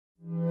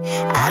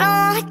I don't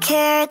wanna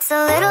care, it's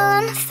a little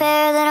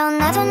unfair that I'll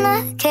never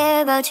not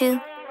care about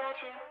you.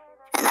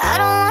 And I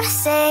don't wanna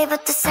say,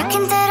 but the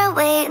second that I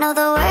wait, no,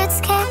 the words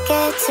can't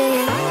get to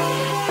you.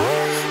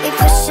 We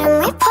push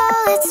and we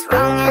pull, it's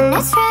wrong and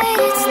it's right,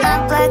 it's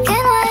not black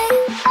and white.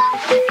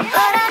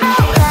 But I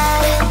know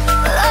that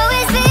will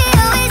always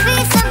be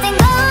something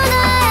going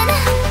on.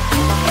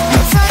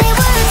 It's only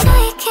worth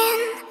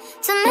making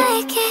to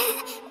make it.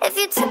 If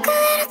you took a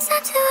little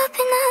time to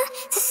open up,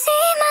 to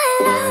see my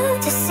love,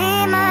 to see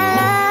my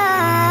love.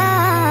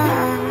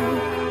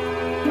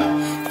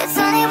 It's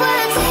only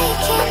worth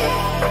taking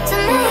to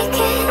make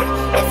it.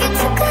 If you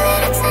took a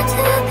little time to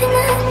open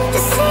up, to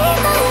see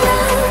my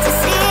love, to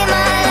see my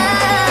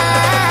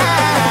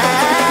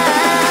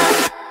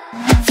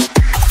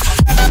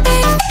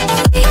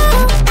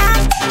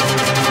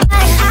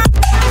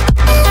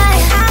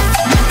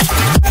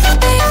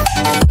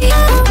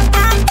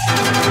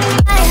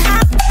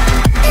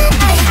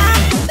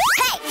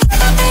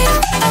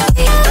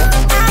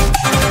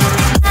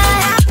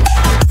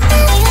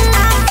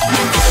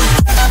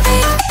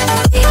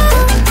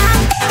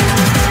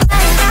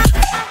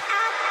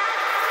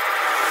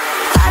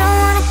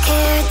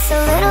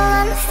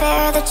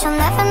you'll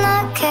never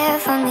not care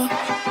for me.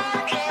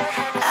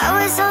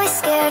 I was always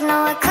scared,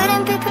 no, I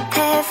couldn't be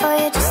prepared for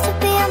you just to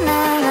be a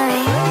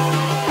memory.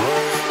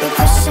 We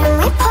push and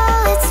we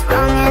pull, it's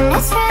wrong and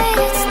it's right,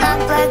 it's not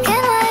black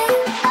and white.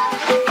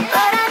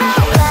 But I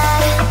know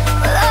that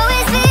will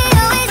always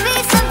be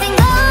something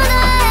going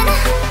on.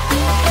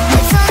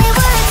 It's only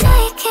worth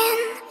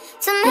taking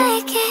to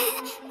make it.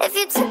 If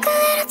you took a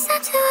little time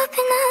to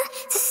open up,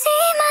 to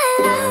see my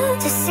love,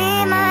 to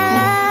see my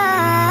love.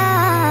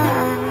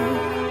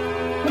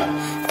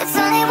 It's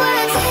only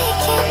worth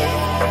taking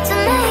to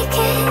make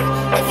it.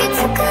 If you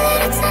took a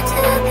little time to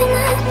open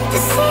up, to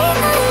see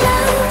my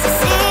love, to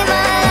see my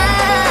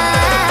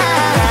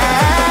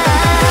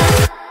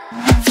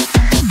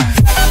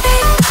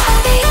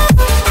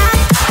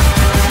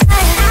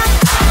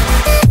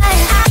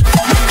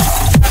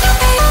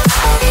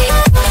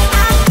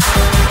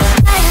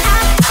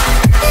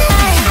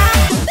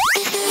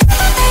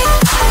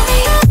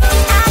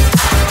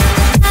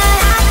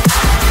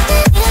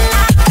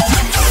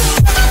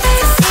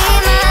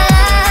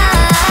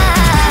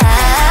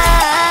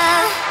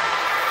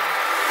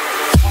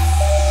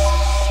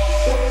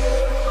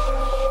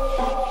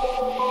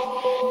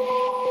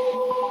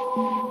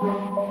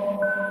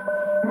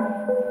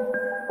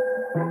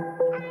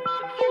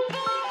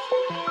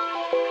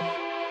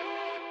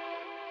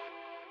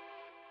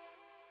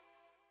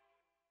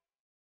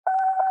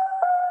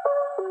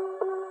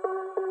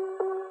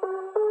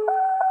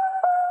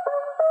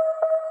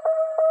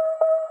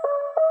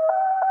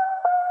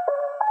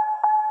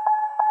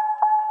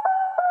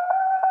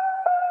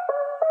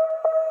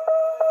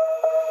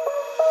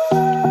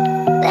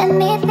Let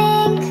me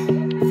think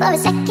for a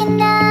second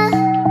now,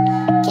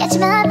 catch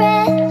my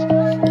breath.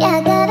 Yeah,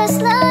 I gotta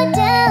slow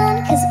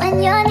down, cause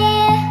when you're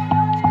near,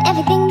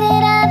 everything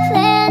that I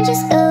planned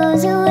just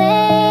goes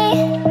away.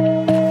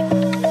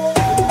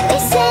 We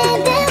said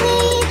that we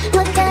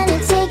were gonna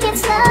take it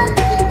slow,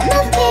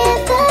 move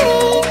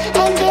carefully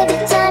and give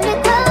it time to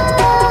grow.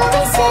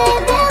 We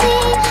said that we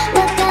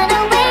were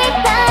gonna wait,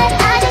 but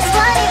I just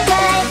want it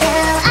right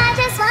now, I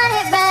just want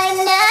it right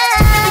now.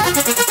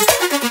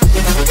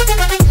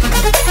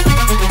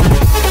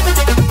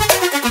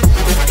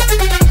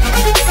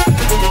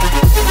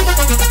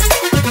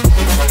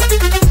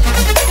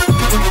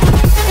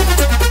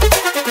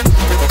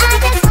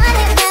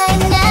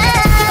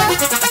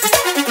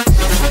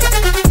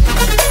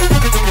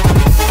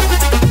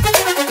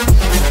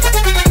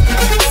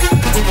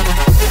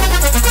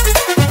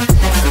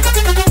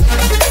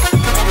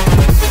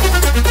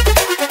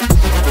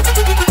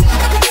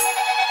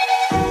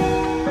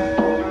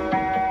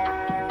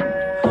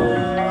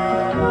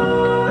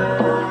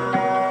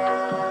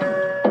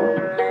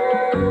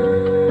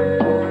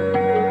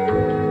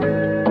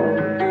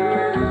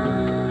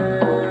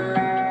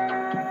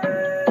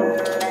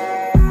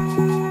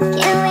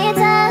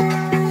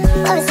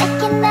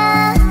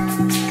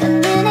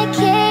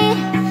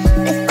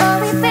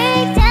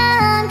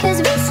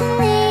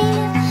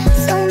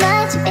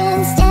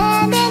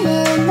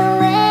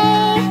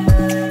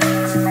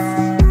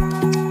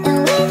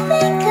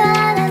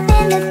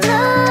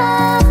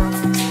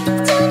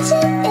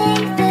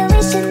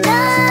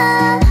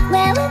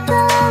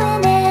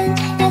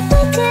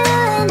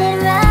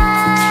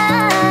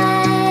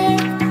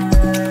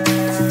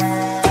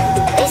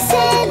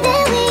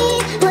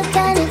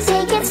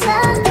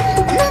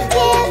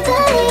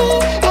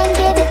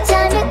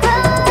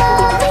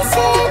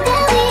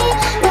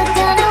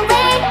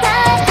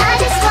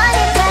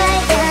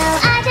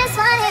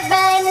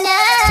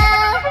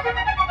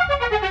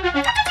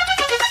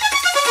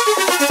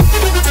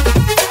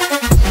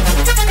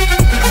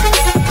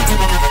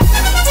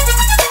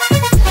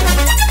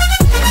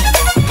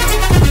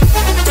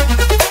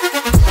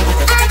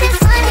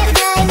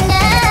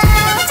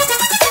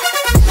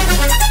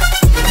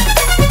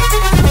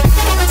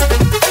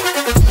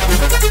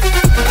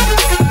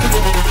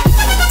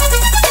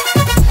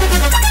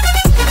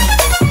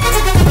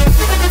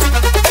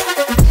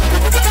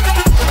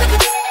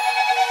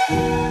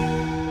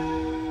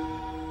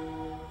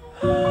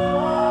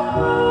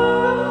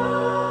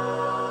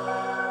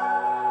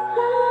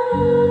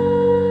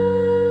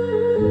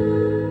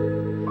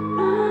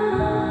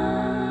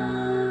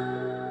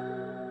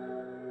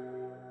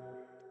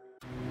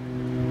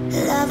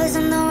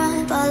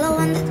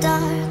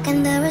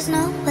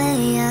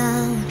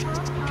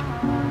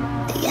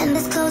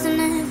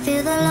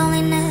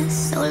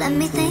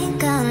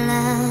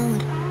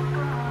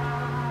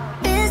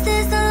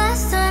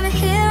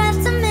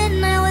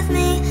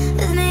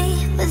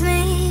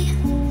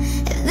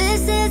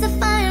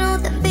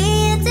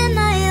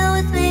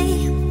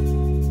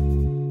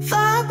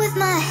 with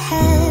my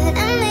head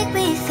and make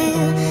me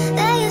feel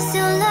that you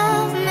still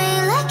love me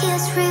like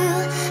it's real.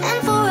 And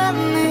for a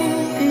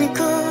minute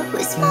could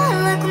we smile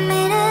like we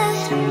mean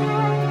it?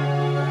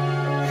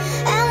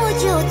 And would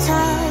you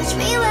touch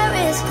me where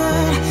it's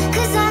good?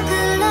 'Cause I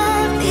could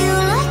love you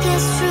like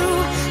it's true.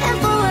 And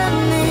for a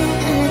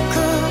minute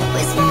could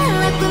we smile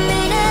like we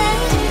mean it?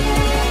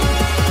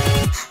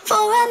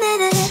 For a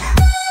minute.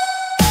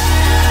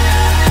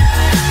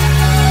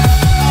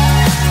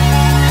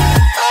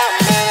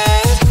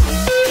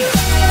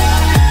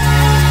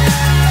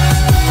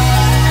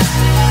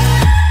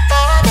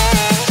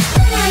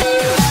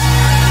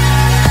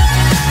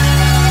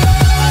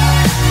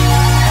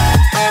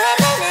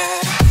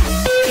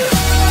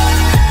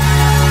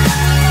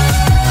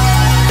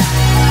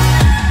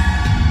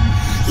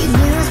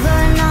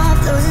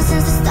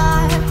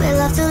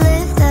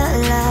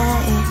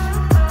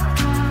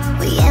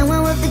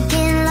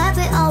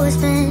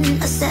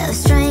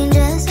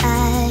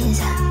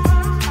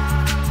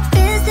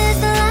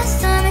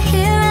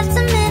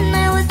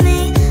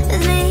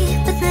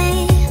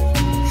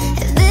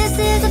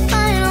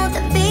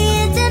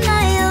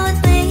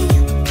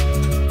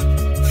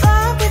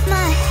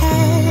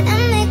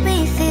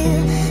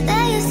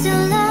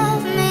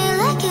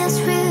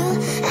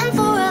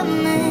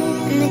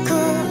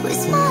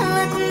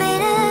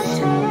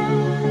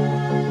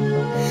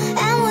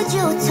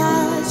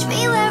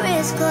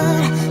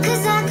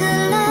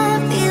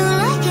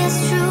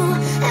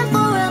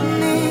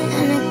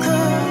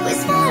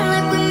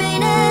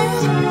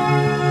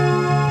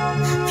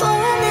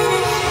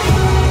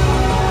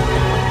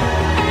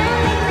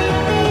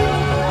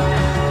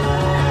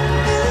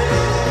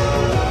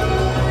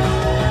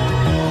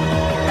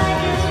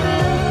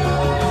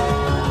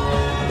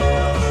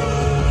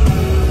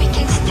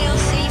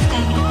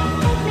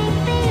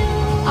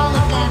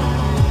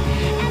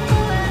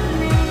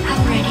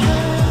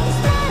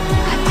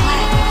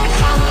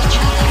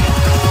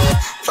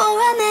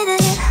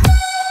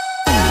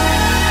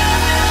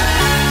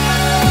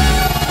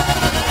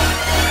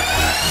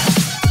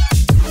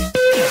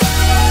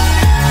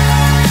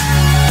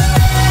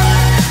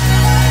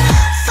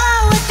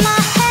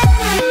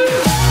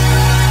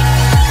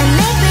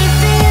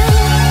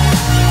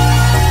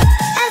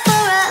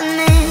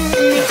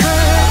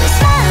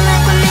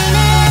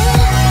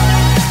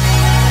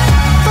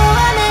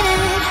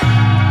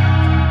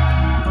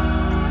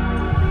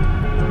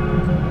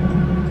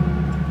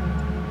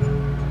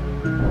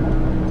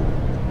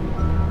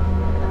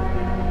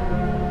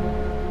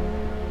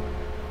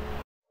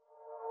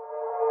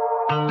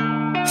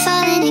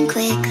 Falling in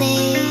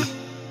quickly.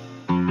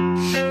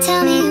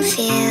 Tell me you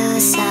feel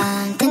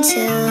something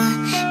too.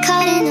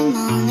 Caught in the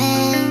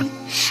moment,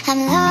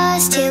 I'm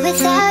lost here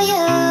without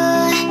you.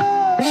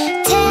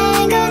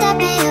 Tangled up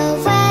in your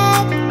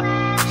web,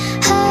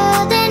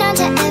 holding on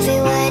to every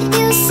word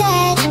you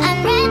said. I'm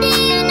ready,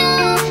 you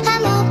know,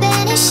 I'm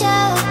open to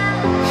show.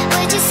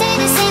 Would you say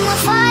the same?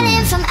 We're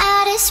falling from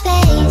outer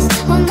space.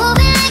 We're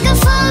moving like a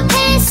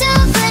full-paced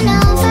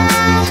supernova.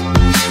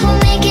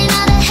 We're making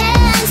all the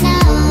headlines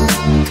now.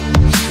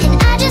 And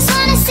I just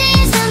wanna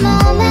seize the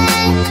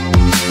moment,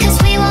 'cause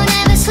we won't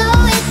ever slow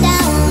it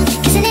down.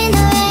 Kissing in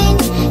the rain,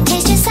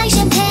 tastes just like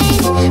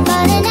champagne.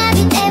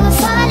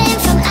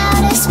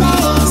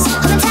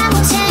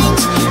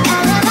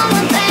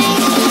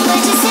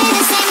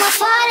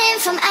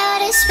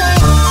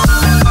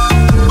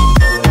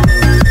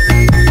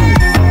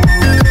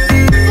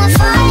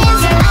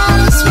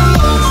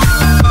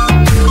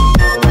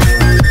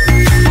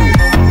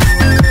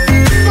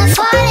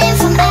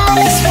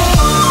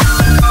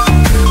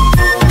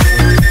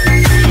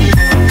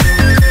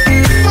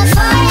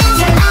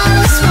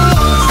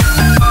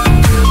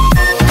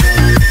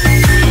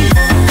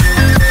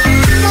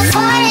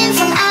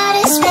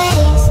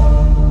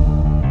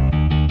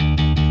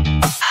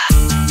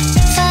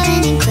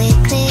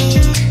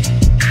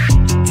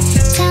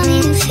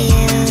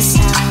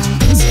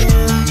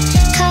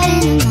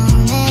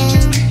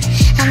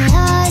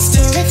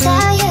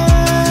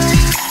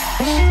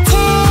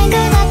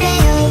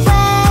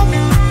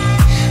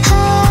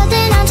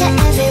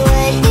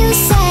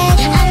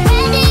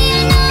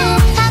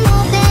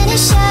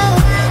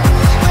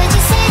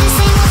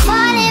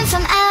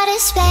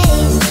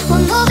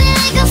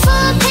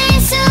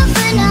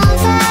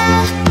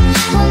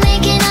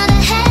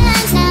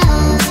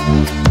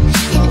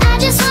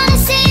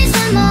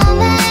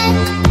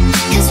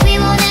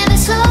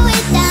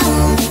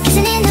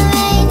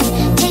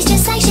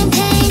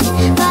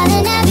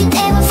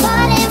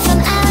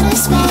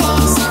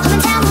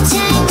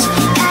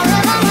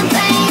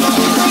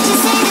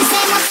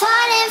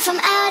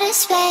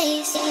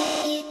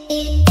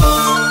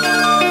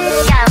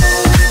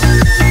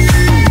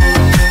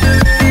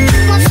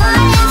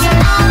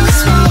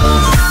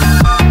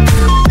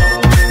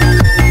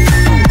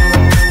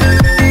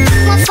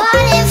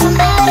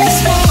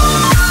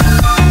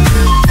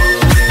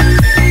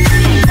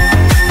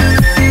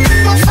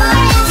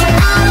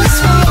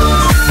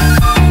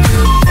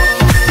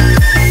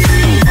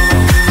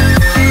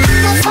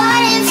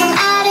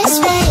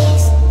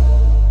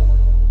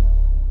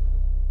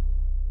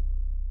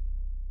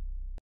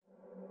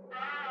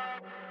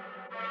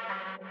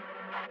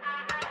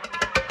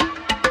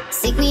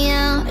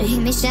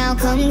 me shout,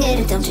 come get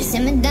it, don't you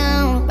simmer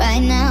down. Right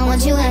now,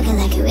 want you acting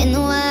like you're in the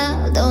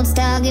wild. Don't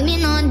stop, give me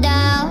no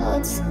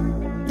doubts.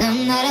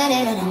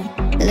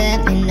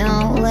 Let me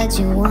know what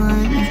you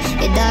want.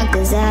 Your dark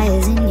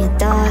desires and your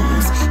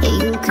thoughts.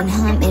 Yeah, you can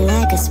hunt me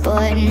like a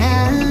sport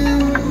now.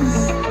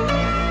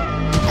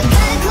 I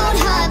got a cold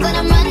heart, but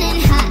I'm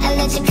running hot. I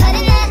let you cut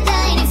in that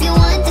line if you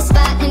want the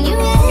spot. When you're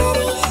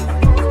ready,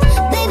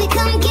 baby,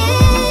 come get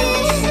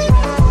it.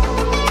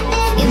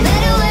 You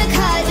better work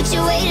hard, what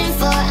you waiting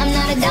for? I'm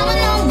not a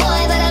domino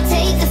boy, but I'll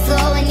take the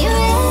floor. When you're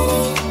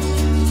ready,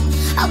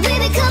 oh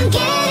baby, come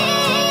get it.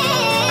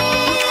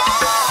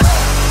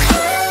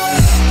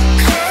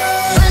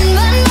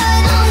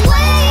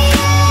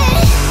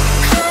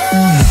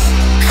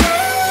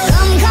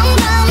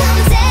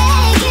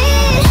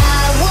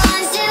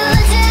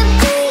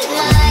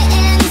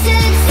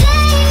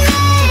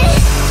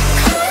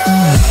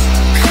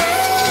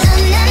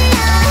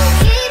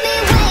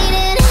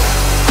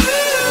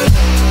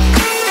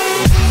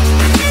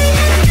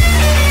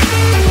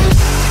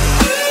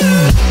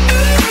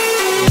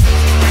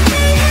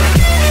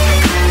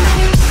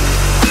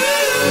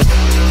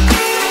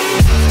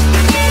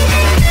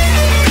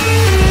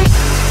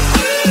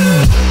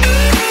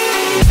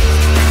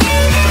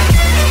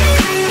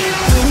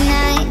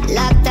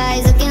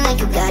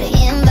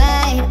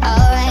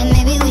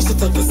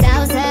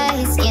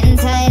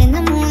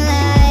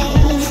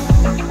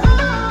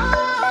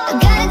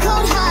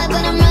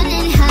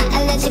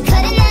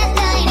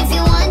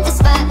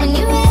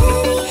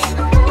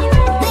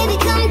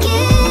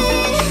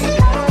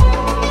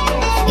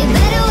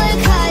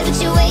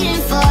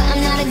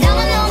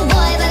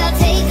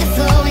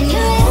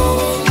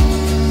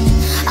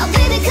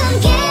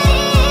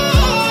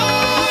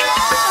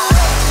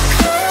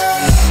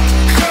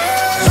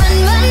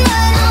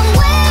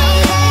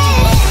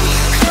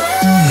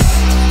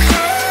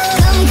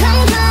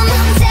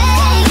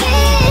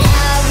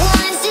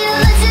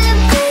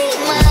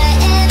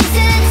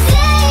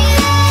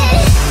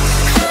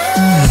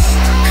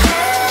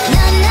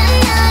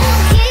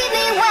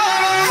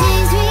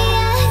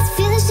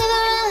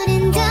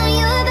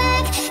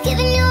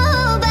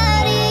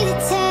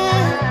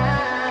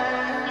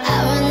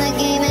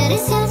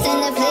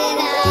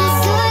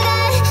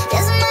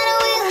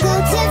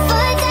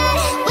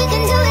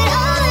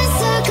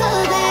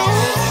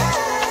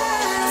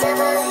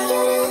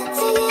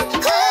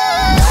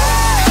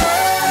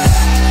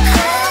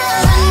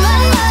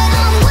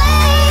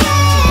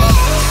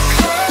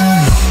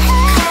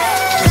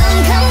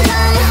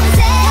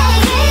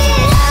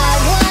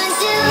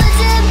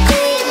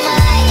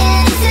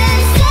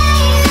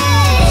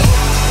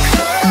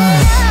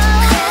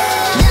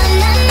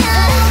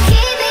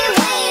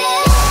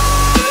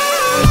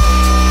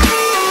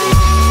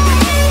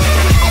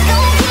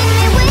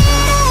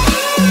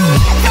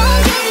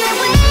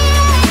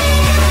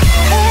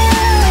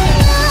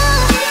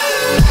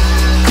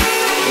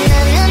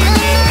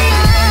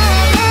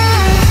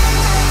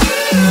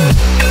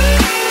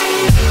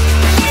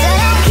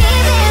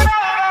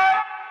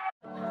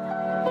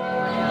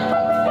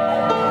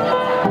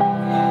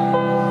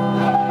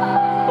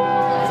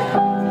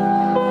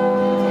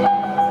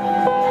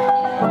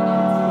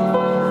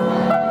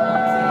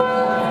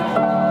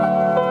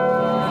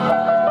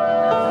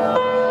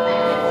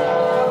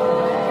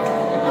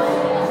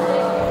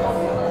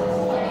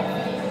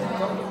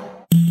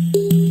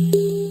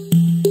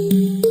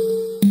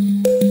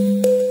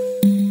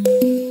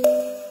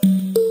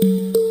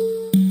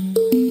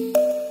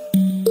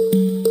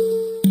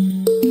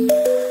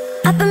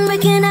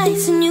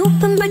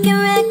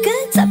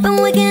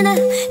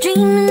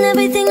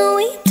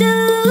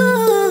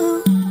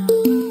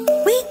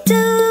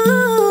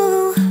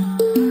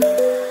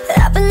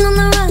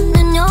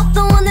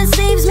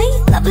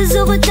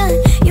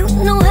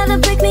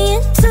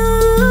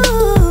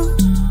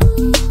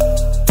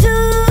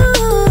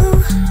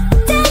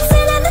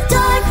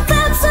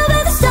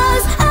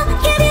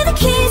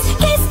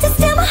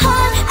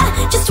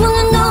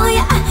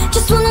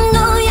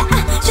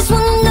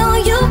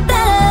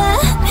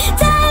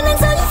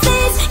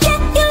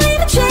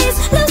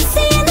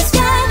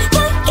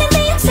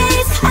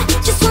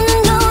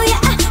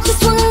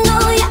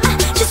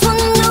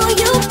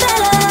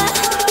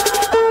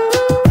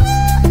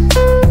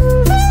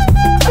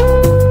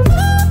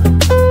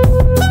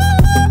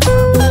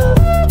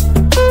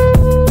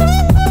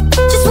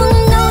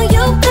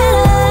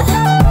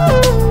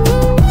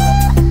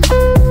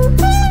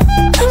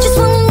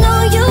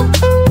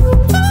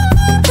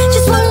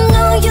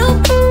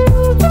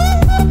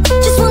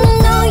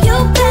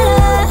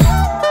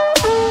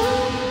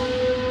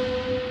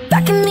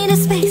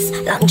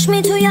 Launch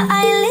me to your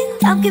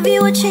island, I'll give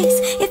you a chase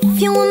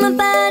if you want my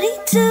body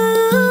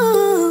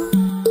too.